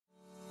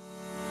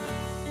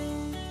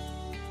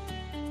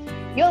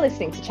You're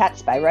listening to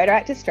Chats by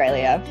Rotaract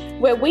Australia,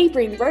 where we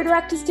bring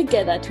Rotaractors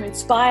together to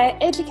inspire,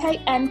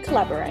 educate and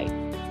collaborate.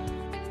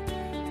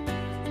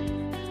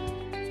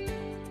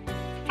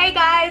 Hey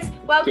guys,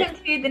 welcome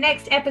to the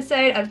next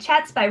episode of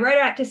Chats by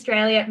Rotaract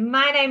Australia.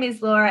 My name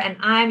is Laura and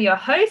I'm your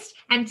host,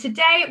 and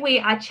today we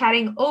are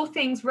chatting all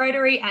things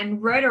Rotary and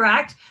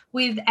Rotaract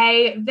with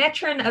a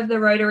veteran of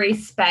the Rotary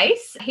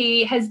space.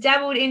 He has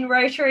dabbled in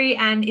Rotary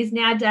and is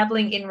now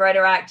dabbling in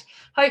Rotaract,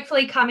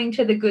 hopefully coming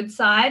to the good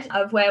side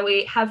of where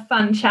we have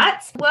fun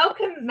chats.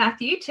 Welcome,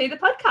 Matthew, to the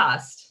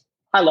podcast.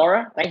 Hi,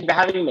 Laura. Thank you for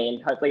having me,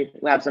 and hopefully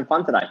we'll have some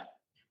fun today.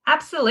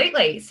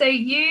 Absolutely. So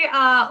you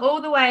are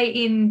all the way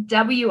in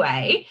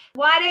WA.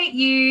 Why don't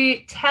you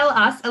tell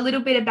us a little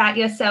bit about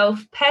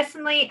yourself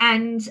personally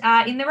and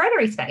in the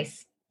Rotary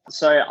space?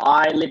 So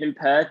I live in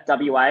Perth,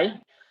 WA.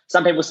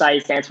 Some people say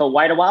it stands for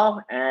wait a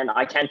while, and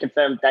I can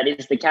confirm that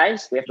is the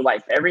case. We have to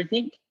wait for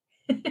everything.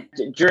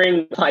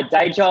 During my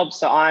day job,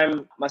 so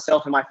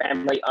myself and my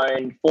family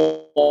own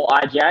 4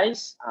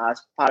 IGAs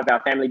as part of our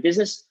family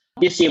business.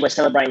 This year we're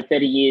celebrating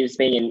 30 years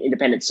being an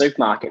independent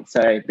supermarket, so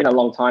it's been a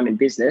long time in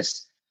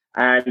business.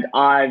 And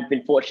I've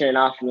been fortunate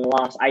enough in the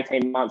last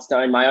 18 months to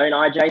own my own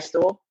IGA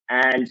store.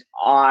 And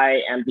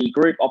I am the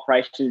group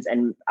operations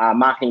and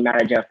marketing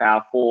manager for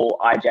our 4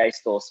 IGA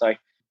stores. So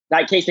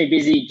that keeps me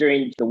busy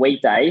during the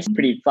weekdays,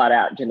 pretty flat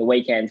out during the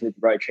weekends with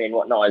Rotary and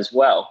whatnot as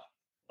well.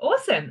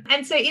 Awesome.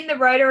 And so in the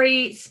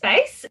Rotary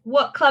space,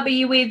 what club are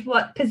you with?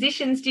 What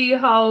positions do you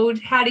hold?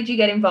 How did you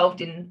get involved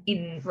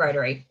in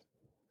Rotary?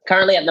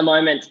 Currently at the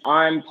moment,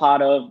 I'm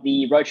part of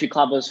the Rotary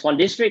Club of Swan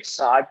Districts.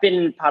 So I've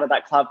been part of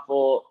that club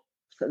for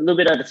a little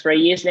bit over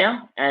 3 years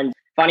now. And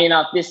funny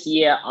enough, this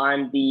year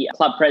I'm the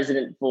club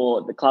president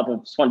for the Club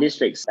of Swan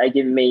Districts. They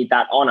give me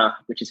that honour,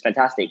 which is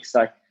fantastic.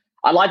 So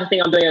I'd like to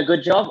think I'm doing a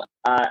good job.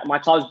 My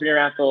club's been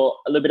around for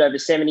a little bit over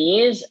 70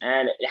 years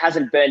and it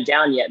hasn't burned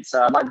down yet.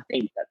 So I'd like to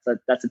think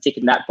that's a tick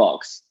in that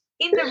box.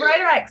 In the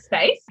Rotaract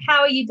space, how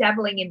are you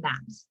dabbling in that?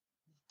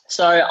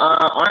 So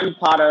I'm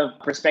part of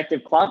a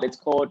prospective club. It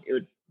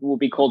will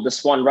be called the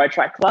Swan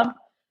Rotaract Club.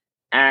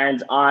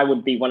 And I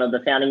would be one of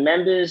the founding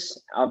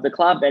members of the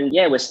club. And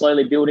yeah, we're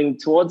slowly building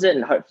towards it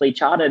and hopefully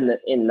charter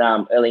in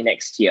early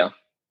next year.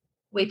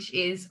 Which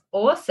is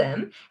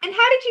awesome. And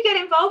how did you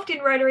get involved in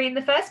Rotary in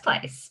the first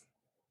place?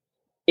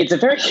 It's a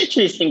very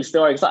interesting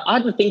story because I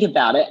had to think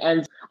about it.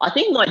 And I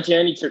think my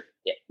journey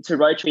to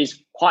Rotary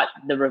is quite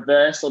the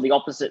reverse or the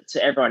opposite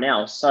to everyone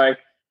else. So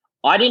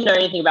I didn't know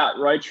anything about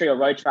Rotary or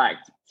Rotaract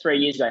 3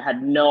 years ago. I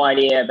had no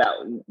idea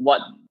about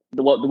what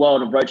the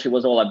world of Rotary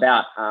was all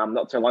about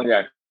not so long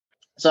ago.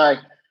 So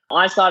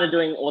I started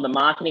doing all the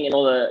marketing and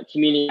all the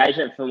community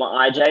engagement for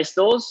my IGA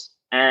stores.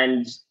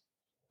 And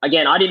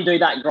again, I didn't do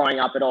that growing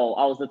up at all.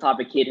 I was the type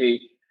of kid who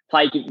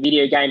played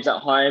video games at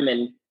home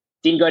and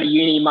didn't go to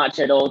uni much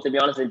at all, to be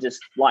honest, and just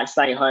like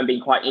staying home,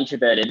 being quite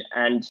introverted.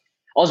 And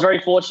I was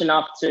very fortunate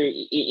enough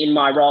in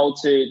my role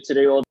to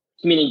do all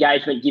the community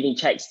engagement, giving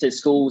checks to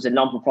schools and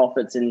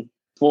non-for-profits and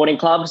sporting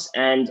clubs.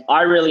 And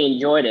I really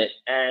enjoyed it.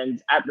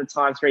 And at the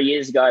time, 3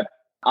 years ago,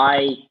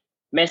 I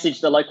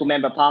messaged the local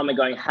member of parliament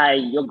going, hey,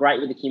 you're great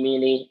with the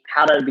community.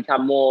 How do I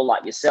become more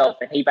like yourself?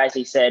 And he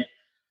basically said,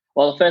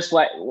 well, the first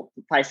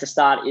place to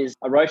start is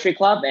a Rotary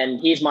Club. And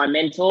here's my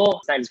mentor.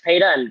 His name is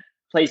Peter. And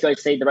please go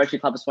see the Rotary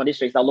Club of Swan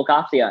Districts. They'll look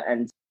after you.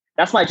 And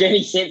that's my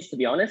journey since, to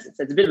be honest.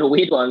 It's a bit of a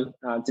weird one,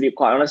 to be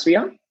quite honest with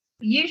you.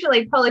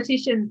 Usually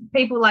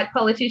people like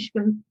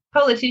politicians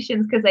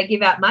because they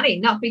give out money,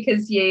 not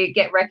because you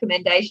get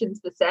recommendations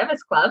for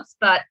service clubs.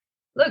 But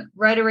look,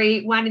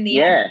 Rotary won in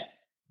the end.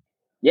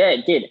 Yeah,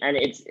 it did. And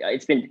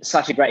it's been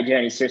such a great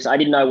journey. Seriously, I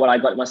didn't know what I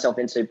got myself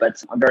into,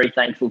 but I'm very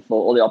thankful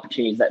for all the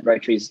opportunities that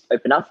Rotary's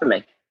opened up for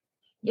me.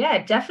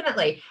 Yeah,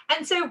 definitely.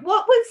 And so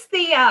what was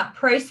the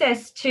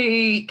process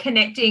to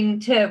connecting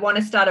to want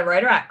to start a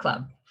Rotaract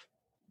club?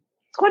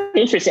 It's quite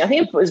interesting. I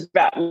think it was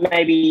about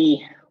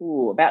maybe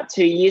about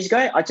 2 years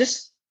ago. I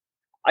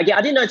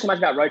didn't know too much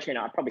about Rotary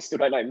now. I probably still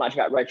don't know much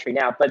about Rotary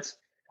now, but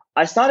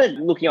I started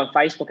looking on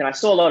Facebook and I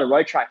saw a lot of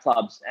Rotaract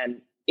clubs, and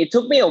it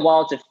took me a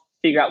while to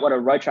figure out what a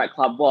Rotaract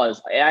club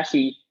was. I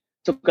actually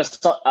took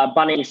a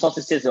Bunnings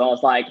sausage sizzle. I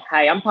was like,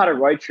 hey, I'm part of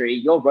Rotary.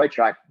 You're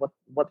Rotaract.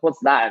 What's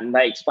that? And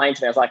they explained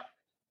to me. I was like,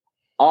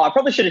 oh, I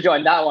probably should have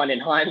joined that one in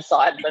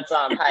hindsight. But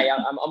hey,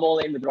 I'm all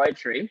in with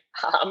Rotary.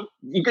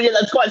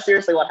 That's quite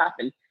seriously what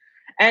happened.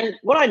 And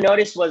what I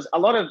noticed was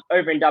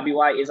over in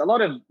WA is a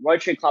lot of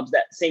Rotary clubs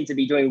that seem to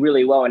be doing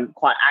really well and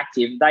quite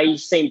active. They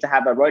seem to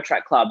have a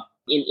Rotaract club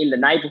in the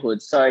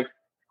neighbourhood. So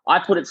I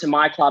put it to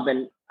my club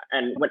and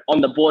went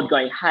on the board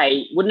going,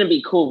 hey, wouldn't it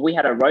be cool if we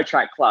had a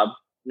Rotaract club,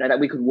 that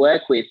we could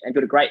work with and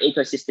build a great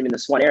ecosystem in the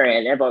Swan area?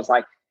 And everyone's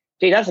like,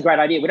 gee, that's a great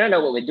idea. We don't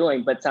know what we're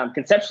doing, but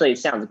conceptually it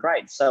sounds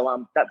great.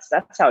 So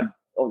that's how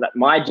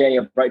my journey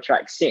of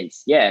Rotaract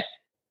since. Yeah.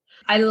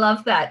 I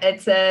love that.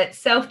 It's a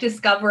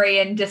self-discovery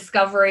and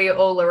discovery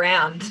all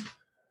around.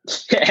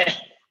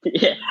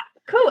 Yeah.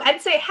 Cool. And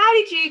so how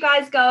did you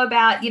guys go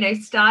about,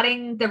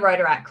 starting the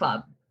Rotaract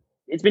Club?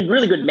 It's been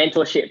really good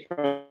mentorship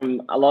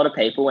from a lot of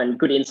people and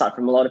good insight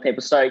from a lot of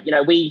people. So,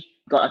 we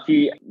got a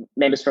few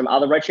members from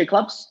other Rotary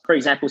clubs. For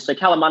example, so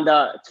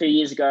Kalamunda 2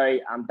 years ago,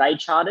 they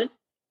chartered.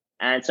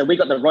 And so we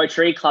got the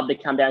Rotary Club to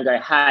come down and go,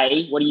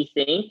 hey, what do you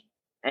think?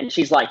 And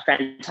she's like,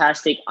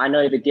 fantastic. I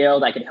know the girl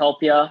that could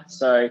help you.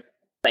 So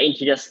they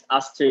introduced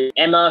us to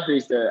Emma,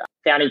 who's the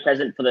founding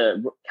president for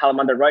the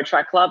Kalamunda Road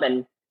Track Club,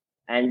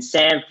 and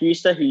Sam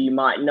Fuster, who you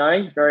might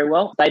know very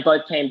well. They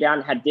both came down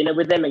and had dinner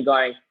with them and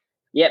going,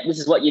 yep, this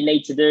is what you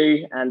need to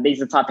do. And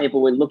these are the type of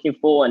people we're looking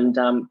for. And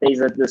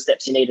these are the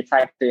steps you need to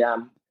take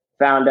to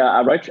found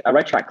a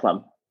road track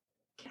club.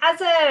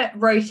 As a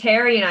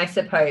Rotarian, I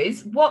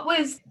suppose, what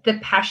was the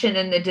passion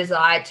and the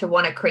desire to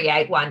want to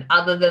create one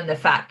other than the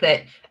fact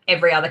that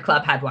every other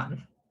club had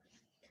one?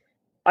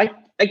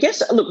 I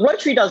guess, look,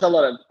 Rotary does a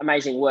lot of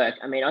amazing work.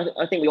 I mean,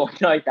 I think we all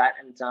know that,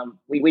 and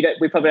we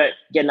probably don't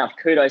get enough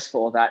kudos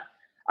for that.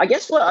 I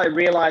guess what I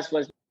realised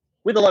was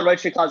with a lot of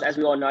Rotary clubs, as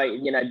we all know,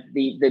 you know,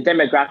 the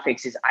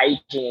demographics is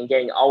aging and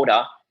getting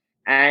older,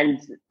 and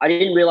I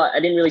didn't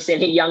really see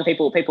any young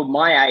people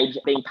my age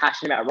being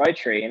passionate about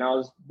Rotary, and I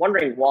was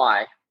wondering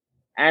why.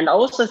 And I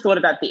also thought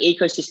about the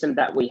ecosystem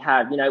that we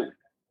have. You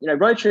know,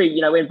 Rotary,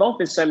 you know, we're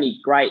involved in so many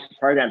great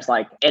programs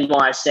like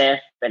NYSF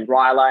and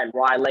RYLA and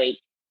RYLEAP,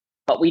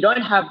 but we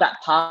don't have that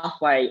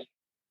pathway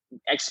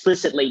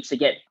explicitly to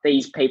get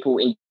these people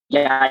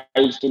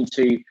engaged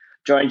into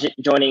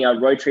joining a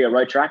Rotary or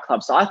Rotaract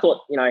club. So I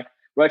thought, you know,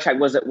 Rotaract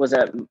was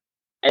an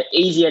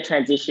easier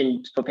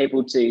transition for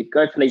people to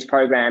go for these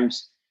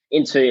programs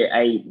into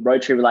a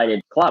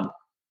Rotary-related club.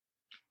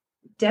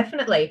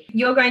 Definitely.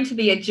 You're going to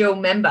be a dual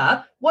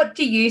member. What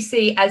do you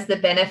see as the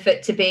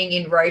benefit to being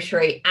in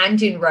Rotary and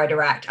in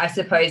Rotaract, I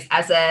suppose,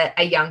 as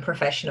a young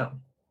professional?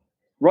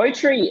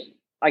 Rotary,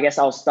 I guess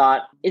I'll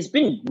start, it's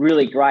been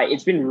really great.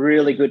 It's been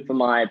really good for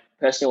my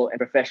personal and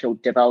professional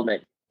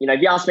development. You know,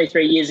 if you asked me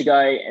 3 years ago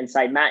and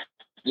say, Matt,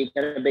 you're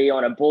going to be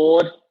on a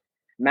board,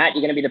 Matt,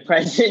 you're going to be the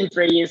president in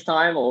 3 years'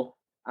 time, or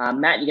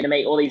Matt, you're going to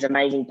meet all these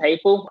amazing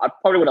people, I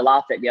probably would have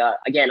laughed at you.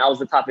 Again, I was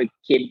the type of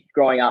kid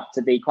growing up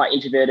to be quite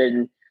introverted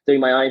and doing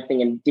my own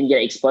thing and didn't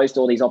get exposed to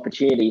all these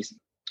opportunities.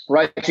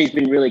 Rotary's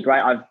been really great.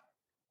 I've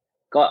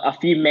got a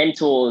few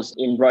mentors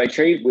in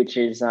Rotary, which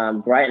is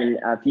great, and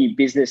a few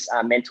business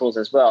mentors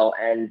as well.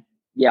 And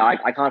yeah,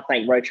 I can't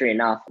thank Rotary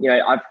enough. You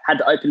know, I've had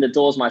to open the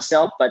doors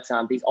myself, but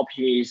these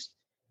opportunities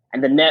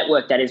and the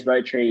network that is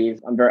Rotary,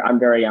 I'm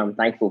very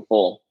thankful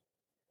for.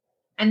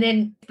 And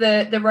then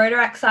the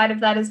Rotaract side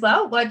of that as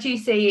well, what do you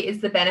see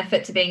is the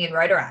benefit to being in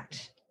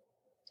Rotaract?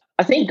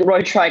 I think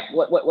Rotaract,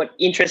 what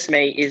interests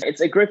me is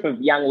it's a group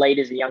of young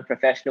leaders and young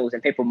professionals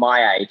and people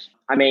my age.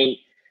 I mean,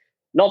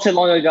 not too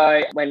long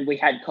ago when we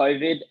had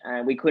COVID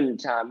and we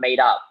couldn't meet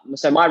up.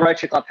 So my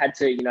Rotary club had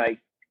to, you know,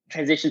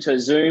 transition to a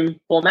Zoom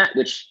format,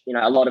 which, you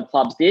know, a lot of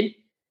clubs did.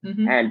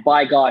 Mm-hmm. And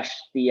by gosh,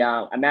 the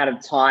amount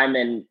of time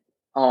and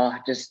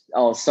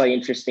so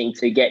interesting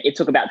to get. It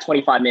took about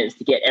 25 minutes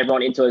to get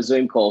everyone into a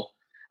Zoom call.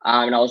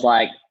 And I was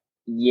like,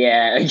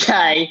 yeah,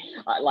 okay.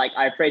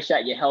 I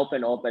appreciate your help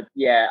and all, but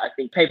yeah, I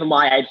think people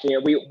my age,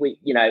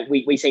 you know,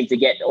 we seem to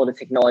get all the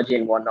technology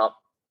and whatnot.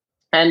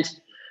 And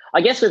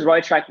I guess with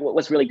Rotaract,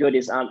 what's really good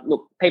is,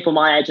 look, people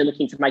my age are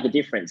looking to make a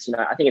difference. You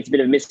know, I think it's a bit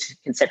of a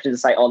misconception to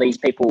say, oh, these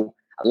people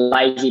are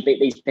lazy, but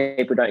these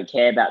people don't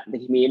care about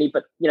the community.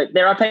 But, you know,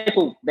 there are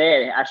people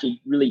there that actually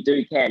really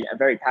do care and are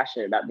very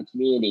passionate about the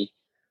community.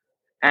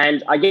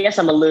 And I guess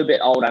I'm a little bit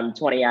older. I'm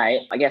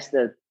 28. I guess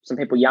some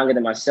people younger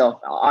than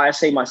myself, I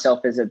see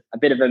myself as a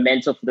bit of a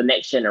mentor for the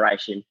next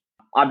generation.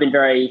 I've been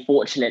very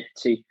fortunate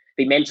to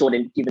be mentored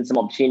and given some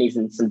opportunities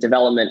and some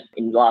development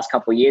in the last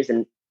couple of years.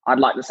 And I'd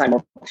like the same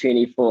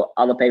opportunity for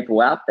other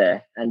people out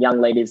there and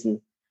young leaders and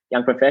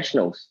young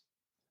professionals.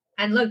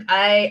 And look,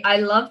 I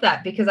love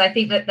that, because I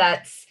think that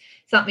that's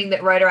something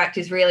that Rotaract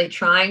is really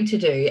trying to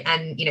do.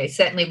 And, you know,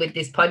 certainly with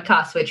this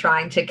podcast, we're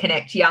trying to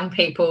connect young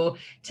people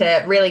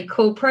to really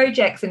cool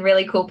projects and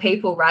really cool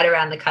people right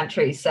around the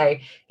country. So,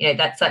 you know,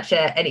 that's such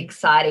an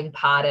exciting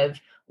part of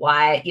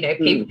why, you know,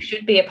 people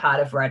should be a part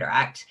of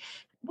Rotaract.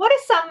 What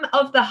are some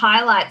of the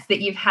highlights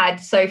that you've had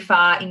so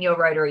far in your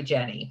Rotary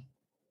journey?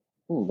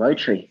 Oh,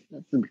 Rotary.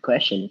 That's a good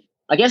question.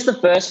 I guess the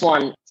first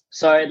one,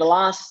 so the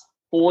last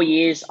 4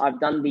 years,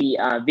 I've done the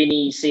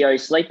Vinnie CEO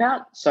Sleep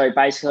Out. So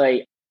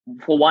basically,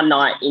 for one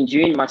night in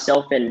June,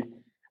 myself and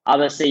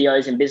other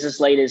CEOs and business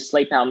leaders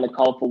sleep out in the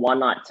cold for one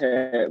night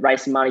to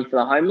raise some money for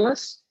the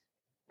homeless.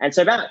 And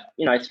so about,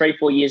 you know,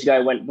 3-4 years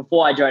ago,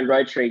 before I joined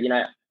Rotary,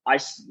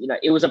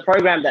 it was a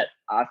program that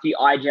a few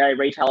IGA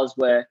retailers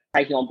were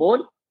taking on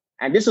board.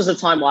 And this was a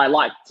time where I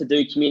liked to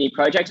do community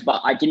projects,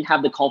 but I didn't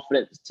have the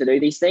confidence to do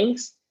these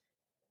things.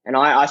 And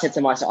I said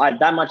to myself, I had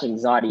that much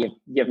anxiety.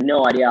 You have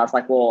no idea. I was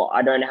like, well,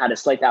 I don't know how to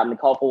sleep out in the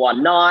cold for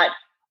one night.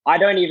 I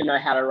don't even know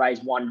how to raise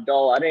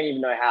 $1. I don't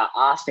even know how to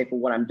ask people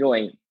what I'm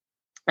doing.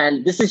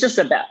 And this is just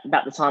about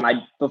the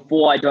time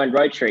before I joined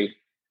Rotary.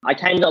 I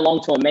came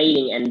along to a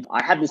meeting and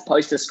I had this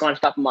poster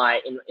scrunched up in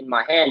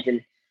my hand,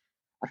 and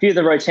a few of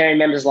the Rotarian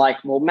members were like,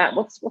 well, Matt,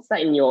 what's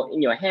that in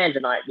your hand?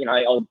 And I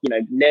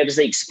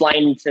nervously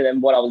explained to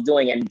them what I was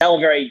doing, and they were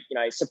very,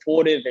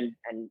 supportive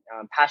and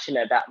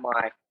passionate about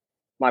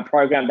my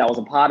program that I was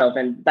a part of,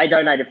 and they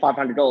donated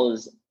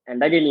 $500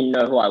 and they didn't even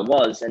know who I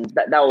was. And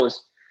that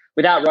was,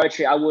 without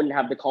Rotary, I wouldn't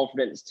have the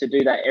confidence to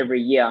do that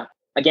every year.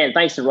 Again,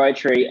 thanks to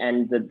Rotary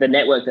and the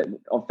network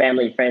of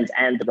family and friends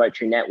and the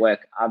Rotary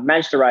network, I've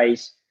managed to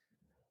raise,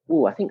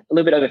 I think a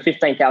little bit over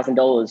 $15,000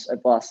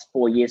 over the last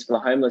 4 years for the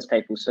homeless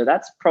people. So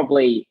that's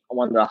probably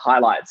one of the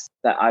highlights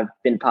that I've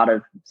been part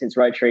of since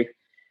Rotary.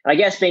 And I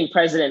guess being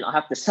president, I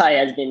have to say,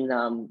 has been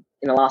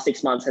in the last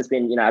 6 months has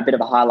been, a bit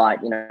of a highlight.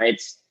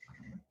 It's,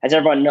 as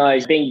everyone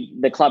knows, being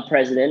the club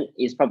president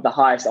is probably the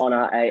highest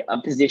honor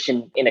a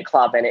position in a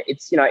club, and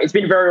it's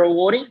been very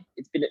rewarding.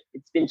 It's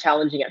been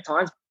challenging at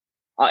times.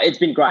 It's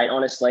been great,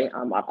 honestly.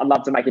 I'd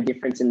love to make a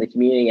difference in the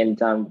community, and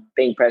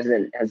being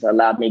president has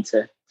allowed me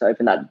to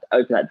open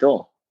that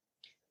door.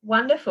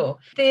 Wonderful.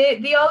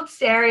 The old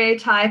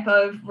stereotype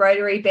of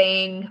Rotary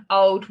being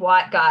old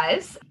white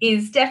guys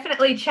is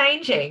definitely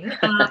changing.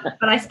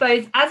 But I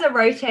suppose as a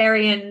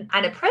Rotarian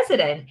and a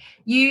president,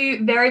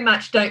 you very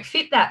much don't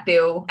fit that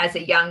bill as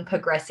a young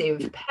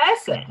progressive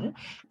person.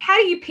 How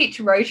do you pitch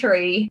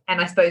Rotary,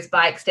 and I suppose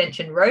by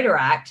extension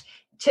Rotaract,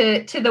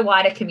 to the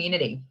wider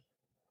community?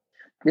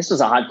 This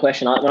was a hard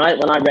question. When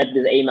I read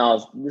the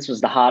emails, this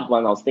was the hard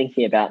one I was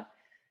thinking about.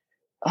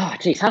 Oh,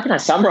 geez, how can I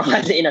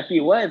summarize it in a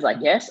few words, I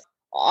guess?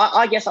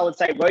 I guess I would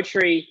say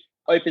Rotary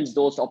opens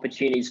doors to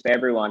opportunities for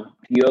everyone.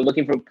 If you're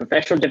looking for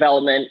professional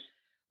development,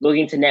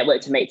 looking to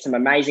network to meet some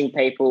amazing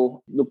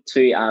people, look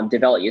to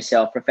develop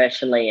yourself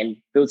professionally and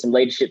build some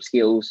leadership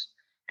skills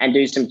and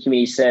do some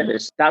community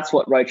service. That's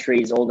what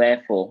Rotary is all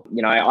there for.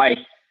 I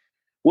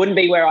wouldn't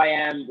be where I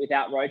am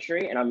without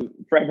Rotary, and I'm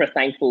forever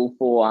thankful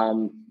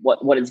for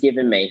what it's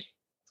given me.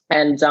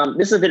 And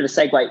this is a bit of a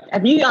segue.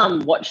 Have you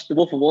watched The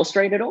Wolf of Wall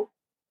Street at all?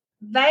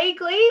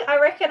 Vaguely, I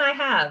reckon I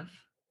have.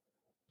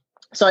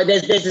 So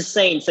there's this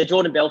scene. So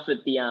Jordan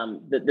Belfort,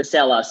 the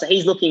seller. So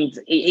he's looking.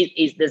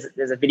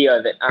 There's a video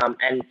of it,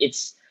 and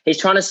he's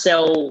trying to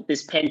sell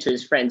this pen to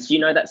his friends. Do you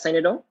know that scene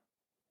at all?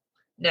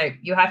 No,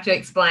 you have to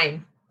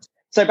explain.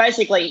 So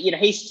basically,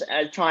 he's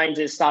trying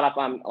to start up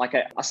like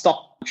a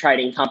stock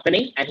trading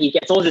company, and he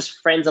gets all his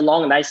friends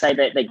along, and they say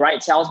that they're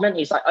great salesmen.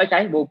 He's like,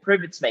 okay, well,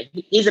 prove it to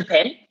me. Here's a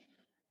pen,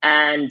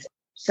 and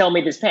sell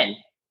me this pen.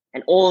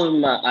 And all of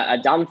them are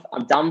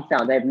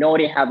dumbfounded. They have no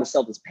idea how to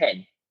sell this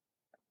pen.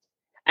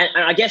 And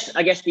I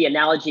guess the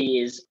analogy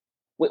is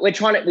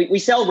we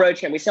sell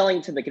Rotary and we're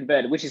selling to the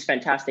converted, which is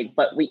fantastic.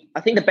 But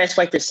I think the best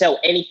way to sell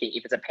anything,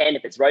 if it's a pen,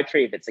 if it's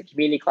Rotary, if it's a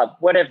community club,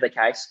 whatever the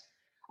case,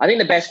 I think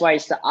the best way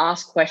is to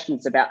ask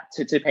questions about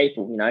to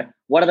people.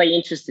 What are they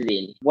interested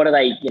in? What are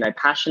they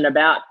passionate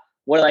about?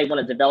 What do they want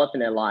to develop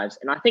in their lives?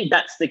 And I think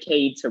that's the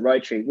key to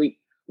Rotary. We've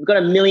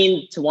got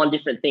 1,000,000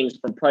 different things,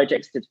 from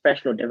projects to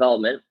professional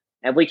development.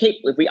 And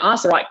if we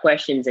ask the right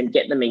questions and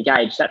get them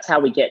engaged, that's how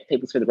we get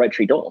people through the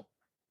Rotary door.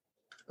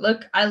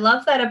 Look, I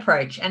love that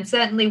approach, and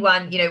certainly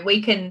one,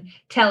 we can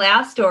tell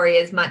our story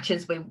as much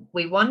as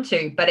we want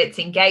to, but it's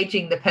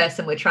engaging the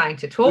person we're trying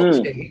to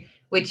talk to,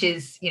 which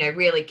is,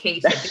 really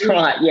key. That's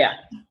right. Yeah.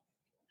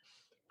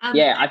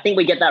 I think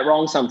we get that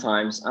wrong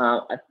sometimes.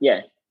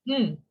 Yeah.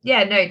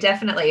 Yeah, no,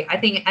 definitely. I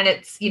think, and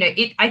it's,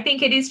 I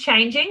think it is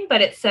changing, but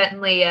it's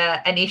certainly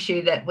an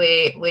issue that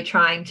we're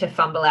trying to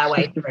fumble our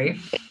way through.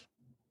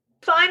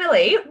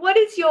 Finally, what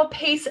is your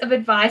piece of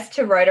advice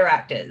to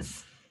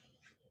Rotaractors?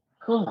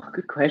 Oh,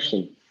 good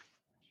question.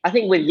 I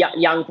think with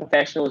young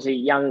professionals or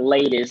young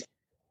leaders,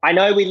 I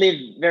know we live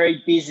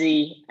very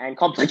busy and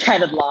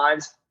complicated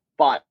lives,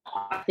 but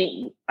I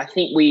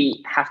think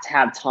we have to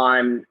have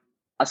time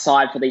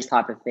aside for these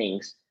type of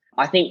things.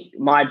 I think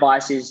my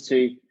advice is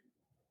to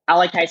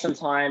allocate some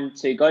time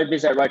to go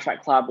visit a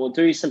Rotaract club or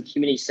do some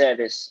community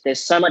service.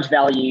 There's so much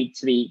value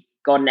to be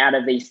gotten out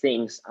of these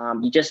things.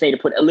 You just need to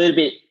put a little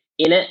bit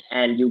in it,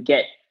 and you'll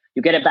get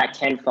it back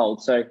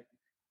tenfold. So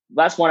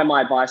that's one of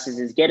my advices,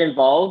 is get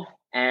involved.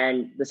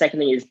 And the second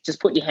thing is just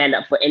put your hand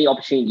up for any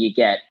opportunity you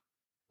get.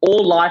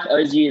 All life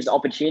owes you is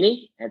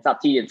opportunity, and it's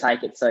up to you to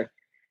take it. So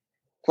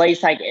please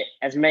take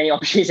as many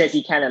opportunities as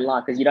you can in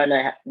life, because you don't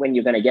know when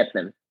you're going to get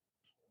them.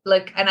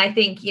 Look, and I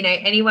think,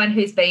 anyone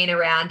who's been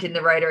around in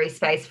the Rotary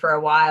space for a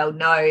while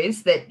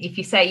knows that if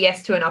you say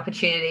yes to an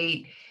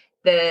opportunity,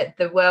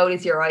 the world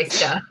is your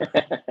oyster.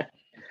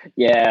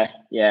 Yeah,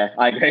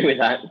 I agree with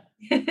that.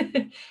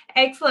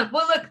 Excellent.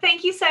 Well, look,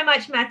 thank you so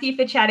much, Matthew,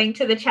 for chatting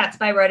to the Chats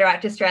by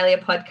Rotaract Australia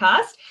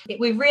podcast.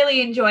 We've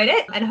really enjoyed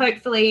it, and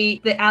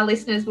hopefully that our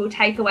listeners will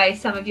take away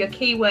some of your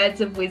key words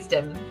of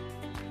wisdom.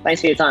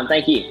 Thanks for your time.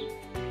 Thank you.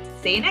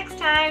 See you next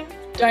time.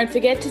 Don't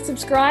forget to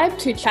subscribe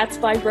to Chats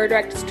by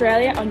Rotaract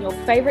Australia on your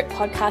favourite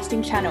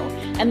podcasting channel,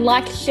 and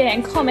like, share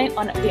and comment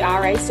on the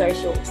RA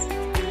socials.